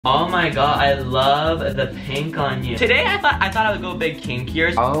my god, I love the pink on you. Today I thought I would go a bit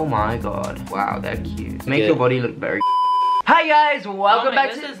kinkier. Oh my god. Wow, they're cute. Make your body look very. Hi guys, welcome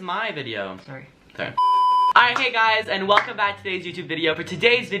back to this is my video. Sorry. Alright, hey guys, and welcome back to today's YouTube video. For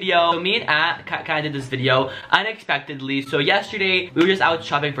today's video, me and At kind of did this video unexpectedly. So yesterday, we were just out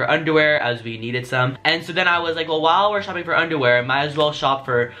shopping for underwear as we needed some. And so then I was like, well, while we're shopping for underwear, might as well shop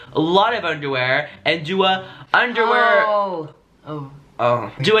for a lot of underwear and do a underwear...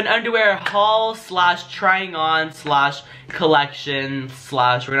 do an underwear haul slash trying on slash collection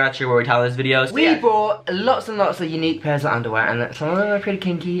slash we're not sure what we're telling this video. So we bought lots and lots of unique pairs of underwear, and some of them are pretty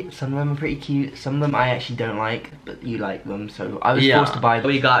kinky, some of them are pretty cute, some of them I actually don't like, but you like them, so I was forced to buy them.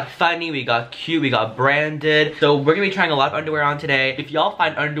 We got funny, we got cute, we got branded. So we're gonna be trying a lot of underwear on today. If y'all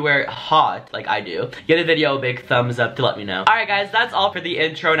find underwear hot, like I do, give the video a big thumbs up to let me know. Alright guys, that's all for the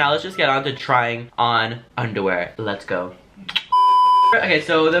intro. Now let's just get on to trying on underwear. Let's go. Okay,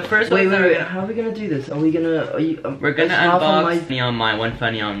 so the first one. Wait, how are we gonna do this? We're gonna unbox one funny on mine, one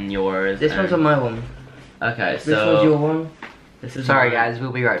funny on yours. This one's on my one. Okay, so this one's your one. This is sorry guys,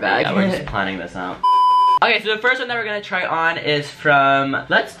 we'll be right back. Yeah, we're just planning this out. Okay, so the first one that we're gonna try on is from,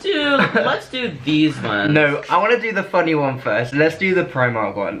 let's do these ones. No, I wanna do the funny one first. Let's do the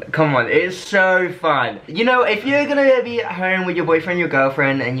Primark one. Come on, it's so fun. You know, if you're gonna be at home with your boyfriend, your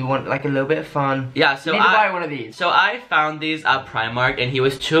girlfriend, and you want like a little bit of fun, yeah, so you need to buy one of these. So I found these at Primark and he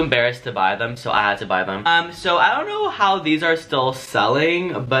was too embarrassed to buy them, so I had to buy them. So I don't know how these are still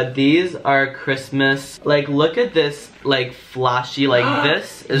selling, but these are Christmas. Like, look at this, like flashy, like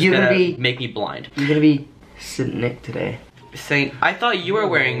this is gonna make me blind. You're gonna be St. Nick today. I thought you were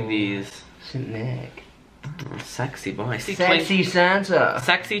wearing these. St. Nick. Sexy boy. Sexy Santa.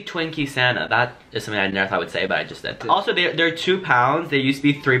 Sexy Twinkie Santa. That is something I never thought I would say, but I just did. Also, they're £2. They used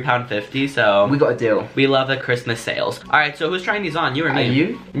to be £3.50, so we got a deal. We love the Christmas sales. Alright, so who's trying these on? You or me? Are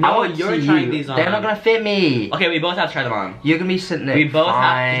you? No, you're trying these on. They're not gonna fit me. Okay, we both have to try them on. You're gonna be St. Nick. We both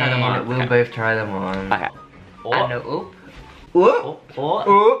have to try them on. We'll both try them on. Okay. I know.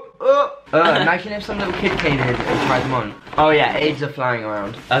 Imagine if some little kid came in and tried them on. Oh yeah, AIDS are flying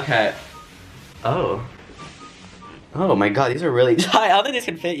around. Okay. Oh my god, these are really tight. I don't think this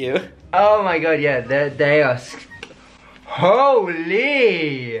can fit you. Oh my god, yeah, they are.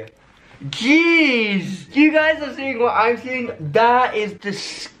 Holy! Jeez! You guys are seeing what I'm seeing? That is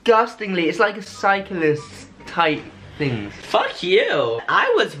disgustingly. It's like a cyclist type things. Fuck you!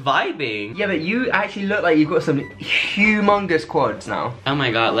 I was vibing. Yeah, but you actually look like you've got some humongous quads now. Oh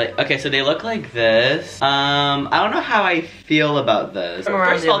my god, like, okay, so they look like this. I don't know how I feel about this.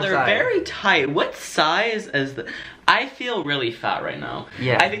 First of all, they're very tight. What size is the... I feel really fat right now.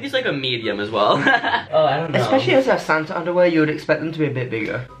 Yeah. I think these like a medium as well. Oh, I don't know. Especially as a Santa underwear, you would expect them to be a bit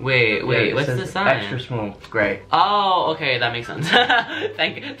bigger. Wait, what's the sign? Extra small, grey. Oh, okay, that makes sense.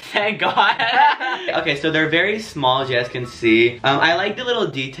 Thank God. Okay, so they're very small, as you guys can see. I like the little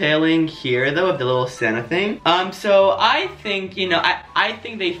detailing here, though, of the little Santa thing. So I think, you know, I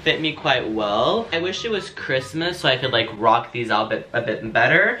think they fit me quite well. I wish it was Christmas so I could like rock these out a bit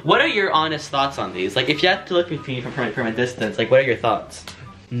better. What are your honest thoughts on these? Like, if you had to look at me from a distance, like, what are your thoughts?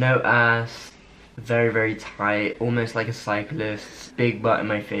 No ass, very, very tight, almost like a cyclist, big butt in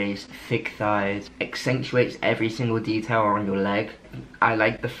my face, thick thighs, accentuates every single detail on your leg. I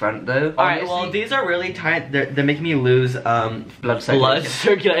like the front though. Alright, well, these are really tight. They're making me lose blood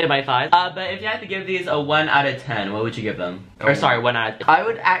circulating in my thighs. But if you had to give these a 1 out of 10, what would you give them? Or sorry, 1 out of 10. I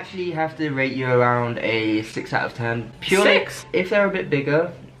would actually have to rate you around a 6 out of 10. Purely 6? If they're a bit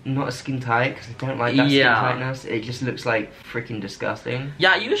bigger. Not a skin tight, because I don't like that skin tightness. It just looks like freaking disgusting.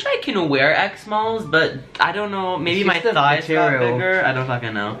 Yeah, usually I can wear X-Smalls, but I don't know, maybe my thighs got bigger. I don't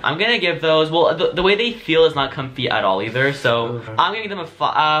fucking know. I'm gonna give those, well, the way they feel is not comfy at all either, so I'm gonna give them a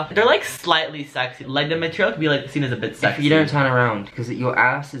 5. They're like slightly sexy. Like, the material could be like seen as a bit sexy. If you don't turn around, because your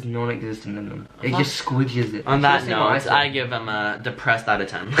ass is non-existent in them. It just squidges it. On that note, I give them a depressed out of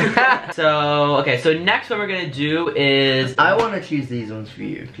 10. So, okay, so next what we're gonna do is... I want to choose these ones for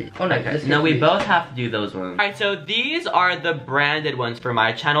you. Oh no, okay. No, we both have to do those ones. Alright, so these are the branded ones for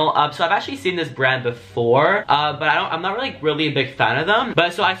my channel. So I've actually seen this brand before, but I'm not really a big fan of them.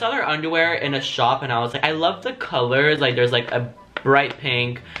 But so I saw their underwear in a shop and I was like, I love the colors. Like, there's like a bright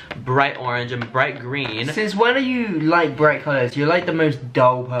pink, bright orange, and bright green. Since when are you like bright colors? You're like the most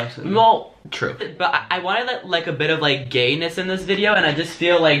dull person. Well, True. But I wanted like a bit of like gayness in this video, and I just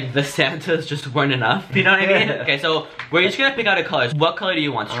feel like the Santas just weren't enough. You know what I mean? Okay, so we're just gonna pick out a color. What color do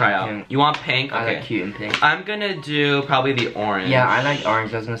you want to try out? Pink. You want pink? Okay. I like cute and pink. I'm gonna do probably the orange. Yeah, I like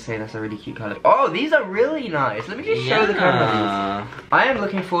orange. I was gonna say that's a really cute color. Oh, these are really nice. Let me just show the camera these. I am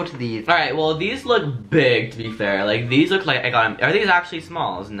looking forward to these. Alright, well these look big, to be fair. Like these look like I got them. Are these actually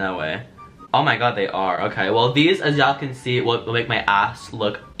smalls? No way. Oh my god, they are. Okay, well these, as y'all can see, will make my ass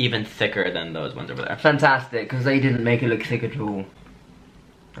look even thicker than those ones over there. Fantastic, because they didn't make it look thick at all.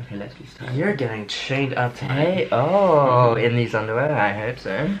 Okay, let's be started. You're getting chained up tonight. Hey, oh, in these underwear, I hope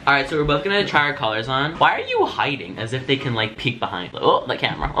so. Alright, so we're both gonna try our colors on. Why are you hiding as if they can like peek behind? Oh, the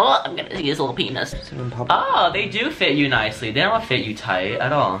camera. Oh, I'm gonna see his little penis. Oh, they do fit you nicely. They don't fit you tight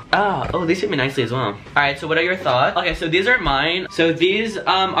at all. Oh, these fit me nicely as well. Alright, so what are your thoughts? Okay, so these are mine. So these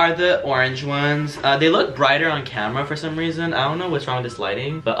are the orange ones. They look brighter on camera for some reason. I don't know what's wrong with this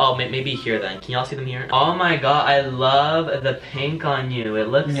lighting, but oh, maybe here then. Can y'all see them here? Oh my god, I love the pink on you. It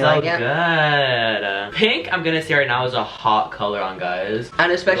looks so good. Pink, I'm gonna say right now, is a hot color on guys.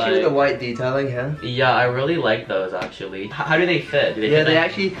 And especially with the white detailing here. Yeah, I really like those actually. How do they fit? Do they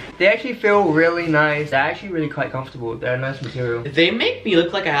fit they actually feel really nice. They're actually really quite comfortable. They're a nice material. They make me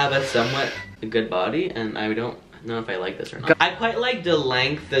look like I have a somewhat good body, and I don't know if I like this or not. I quite like the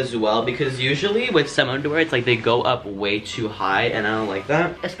length as well, because usually with some underwear it's like they go up way too high, and I don't like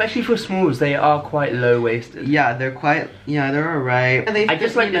that. Especially for smalls, they are quite low-waisted. Yeah, they're alright. I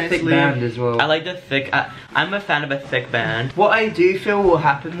just like the thick band as well. I like the thick, I'm a fan of a thick band. What I do feel will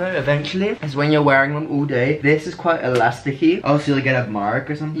happen though eventually is when you're wearing them all day, this is quite elasticy. Oh, so you'll get a mark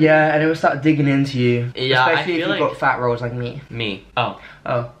or something? Yeah, and it will start digging into you. Yeah, especially if you've got fat rolls like me. Me. Oh.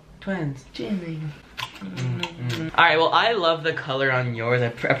 Twins. Jimmy. Alright, well I love the color on yours. I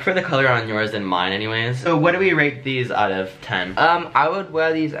prefer the color on yours than mine anyways. So what do we rate these out of 10? I would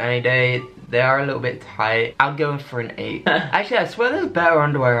wear these any day. They are a little bit tight. I'll go for an 8. Actually, I swear there's better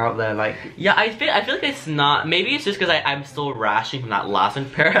underwear out there. Like, yeah, I feel like it's not. Maybe it's just because I'm still rationing from that last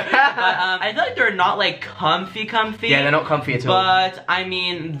pair. But I feel like they're not like comfy. Yeah, they're not comfy at all. But I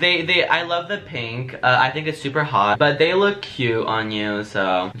mean, I love the pink. I think it's super hot. But they look cute on you,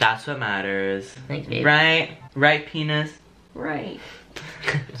 so that's what matters. Thanks, babe. Right, penis. Right.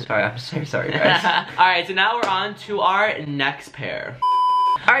 Sorry, I'm so sorry, guys. Alright, so now we're on to our next pair.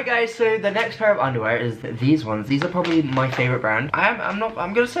 Alright guys, so the next pair of underwear is these ones. These are probably my favorite brand. I'm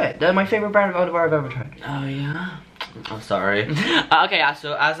gonna say it. They're my favorite brand of underwear I've ever tried. Oh yeah? I'm sorry. Okay, yeah,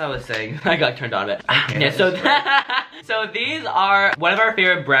 so as I was saying, I got turned on it. Okay, yeah, so so these are one of our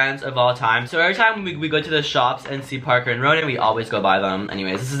favorite brands of all time. So every time we go to the shops and see Parker and Ronan, we always go buy them.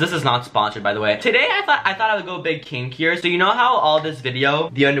 Anyways, this is not sponsored, by the way. Today I thought I would go a bit kinkier. So you know how all this video,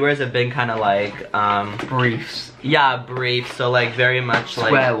 the underwears have been kind of like briefs. Yeah, briefs. So like very much like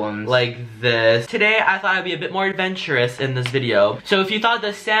square ones. Like this. Today I thought I'd be a bit more adventurous in this video. So if you thought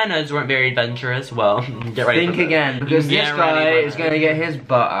the Santas weren't very adventurous, well, get ready. Think again, because this guy is gonna get his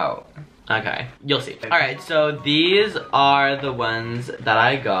butt out. Okay, you'll see. Alright, so these are the ones that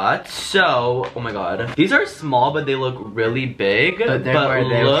I got. So, oh my god. These are small, but they look really big. But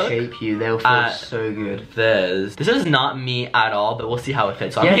they'll shape you. They'll feel so good. This is not me at all, but we'll see how it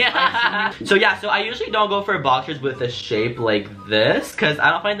fits on me. So yeah, so I usually don't go for boxers with a shape like this, because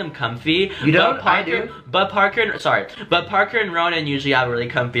I don't find them comfy. You don't? I do. But Parker and Ronan usually have really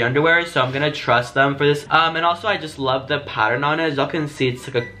comfy underwear, so I'm gonna trust them for this. And also I just love the pattern on it. As y'all can see, it's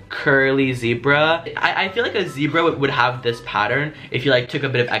like a curly zebra. I feel like a zebra would have this pattern if you like took a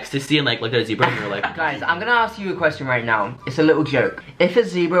bit of ecstasy and like looked at a zebra and you were like guys, I'm gonna ask you a question right now. It's a little joke. If a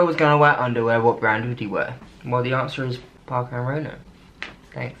zebra was gonna wear underwear, what brand would he wear? Well, the answer is Parker and Ronan.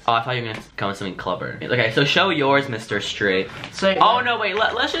 Thanks. Oh, I thought you were gonna come with something clever. Okay, so show yours, Mr. Straight. So, oh no, wait,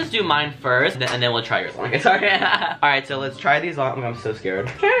 let's just do mine first, and then we'll try yours. Okay, sorry. Alright, so let's try these on. I'm so scared.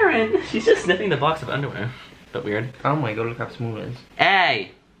 Karen, she's just sniffing the box of underwear. But weird. Oh my god, look how small it is.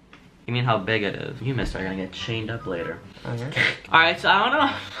 Hey! You mean how big it is? You missed it. I'm gonna get chained up later. Okay. Alright, so I don't know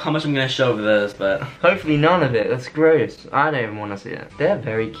how much I'm gonna show of this, but hopefully none of it. That's gross. I don't even want to see it. They're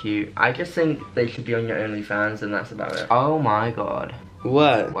very cute. I just think they should be on your OnlyFans, and that's about it. Oh my god.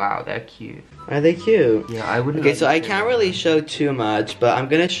 What? Wow, they're cute. Are they cute? Yeah, I wouldn't. Okay, so I can't really show too much, but I'm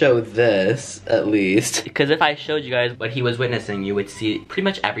gonna show this at least. Because if I showed you guys what he was witnessing, you would see pretty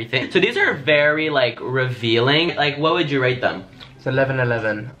much everything. So these are very like revealing. Like, what would you rate them? It's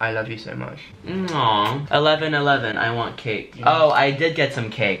 11-11. I love you so much. Aww. 11-11. I want cake. Yeah. Oh, I did get some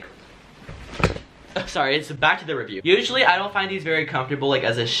cake. sorry, it's back to the review. Usually I don't find these very comfortable like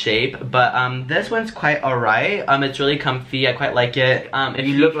as a shape, but this one's quite alright. It's really comfy. I quite like it. If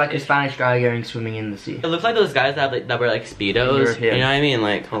you look like a Spanish guy going swimming in the sea. It looks like those guys that wear like Speedos. European. You know what I mean?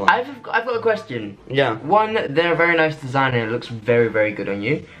 Like, hold on. I've got a question. Yeah. One, they're a very nice design and it looks very, very good on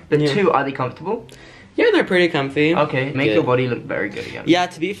you. But Yeah. two, are they comfortable? Yeah, they're pretty comfy. Okay, make Good. your body look very good again. Yeah,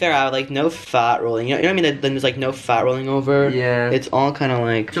 to be fair, I have like no fat rolling. You know what I mean? Then there's like no fat rolling over. Yeah. It's all kind of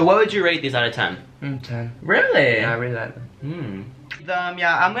like. So what would you rate these out of 10? 10. Really? Yeah, I really like them.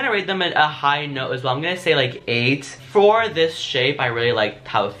 Yeah, I'm gonna rate them at a high note as well. I'm gonna say like 8. For this shape, I really like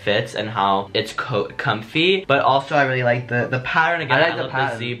how it fits and how it's comfy. But also, I really like the pattern. Again, I like the love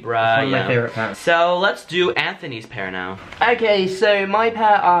pattern. the zebra. It's one of my favorite patterns. So let's do Anthony's pair now. Okay, so my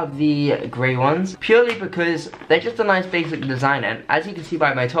pair are the grey ones, purely because they're just a nice basic design, and as you can see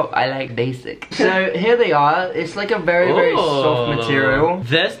by my top, I like basic. So here they are. It's like a very, very soft material.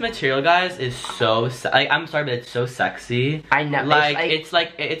 This material, guys, is so, I'm sorry, but it's so sexy. I know. Like, it's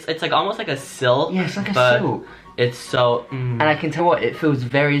like almost like a silk. Yeah, it's like a but silk. It's so, And I can tell what, it feels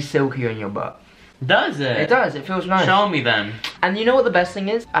very silky on your butt. Does it? It does, it feels nice. Show me then. And you know what the best thing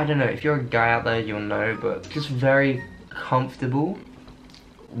is? I don't know, if you're a guy out there, you'll know, but just very comfortable.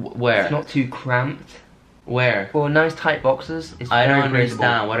 Where? It's not too cramped. Where? For nice tight boxers, it's I very don't breathable.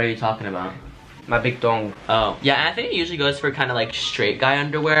 understand. What are you talking about? My big dong. Oh. Yeah, Anthony usually goes for kind of like straight guy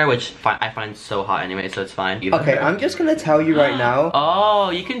underwear, which I find so hot anyway, so it's fine. Okay, I'm just gonna tell you right now. Oh,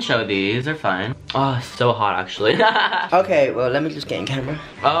 you can show these. They're fine. Oh, so hot actually. Okay, well, let me just get in camera.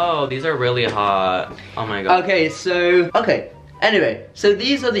 Oh, these are really hot. Oh my god. Anyway, so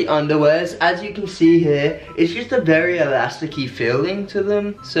these are the underwears. As you can see here, it's just a very elasticy feeling to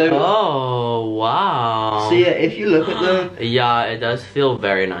them. So, oh, wow. So yeah, if you look at them. Yeah, it does feel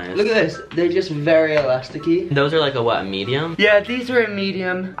very nice. Look at this, they're just very elasticy. Those are like a what, a medium? Yeah, these are a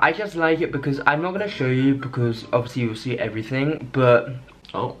medium. I just like it because I'm not gonna show you because obviously you'll see everything, but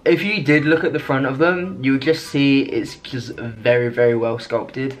oh, if you did look at the front of them, you would just see it's just very, very well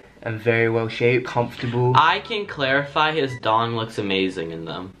sculpted and very well shaped, comfortable. I can clarify, his dong looks amazing in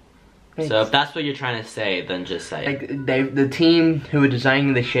them. Thanks. So if that's what you're trying to say, then just say it. Like, the team who are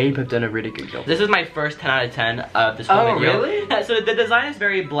designing the shape have done a really good job. This is my first 10 out of 10 of this whole video. Oh, really? Yeah, so the design is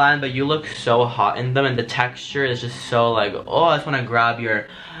very bland, but you look so hot in them, and the texture is just so like, oh, I just want to grab your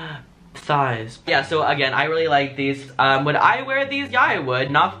thighs. Yeah, so again, I really like these. Would I wear these? Yeah, I would.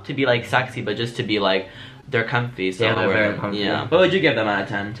 Not to be like sexy, but just to be like, they're comfy. So Yeah, I'll they're wear very them. comfy. Yeah. What would you give them out of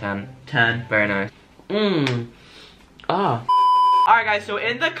 10? 10. 10. Very nice. Ah. Alright guys, so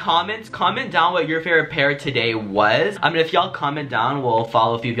in the comments, comment down what your favorite pair today was. I mean, if y'all comment down, we'll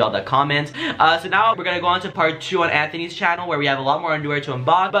follow a few of y'all that comment. So now we're gonna go on to part 2 on Anthony's channel, where we have a lot more underwear to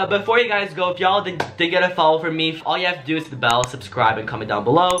unbox. But before you guys go, if y'all didn't get a follow from me, all you have to do is hit the bell, subscribe, and comment down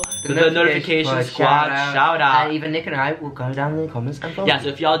below. The notification squad, shout out. And even Nick and I will go down in the comments and follow. Yeah, so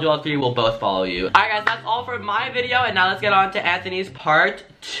if y'all do all 3, we'll both follow you. Alright guys, that's all for my video, and now let's get on to Anthony's part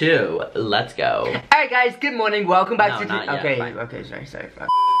 2. Let's go. Alright guys, good morning, welcome back No, to not yet, okay, fine. okay, sorry.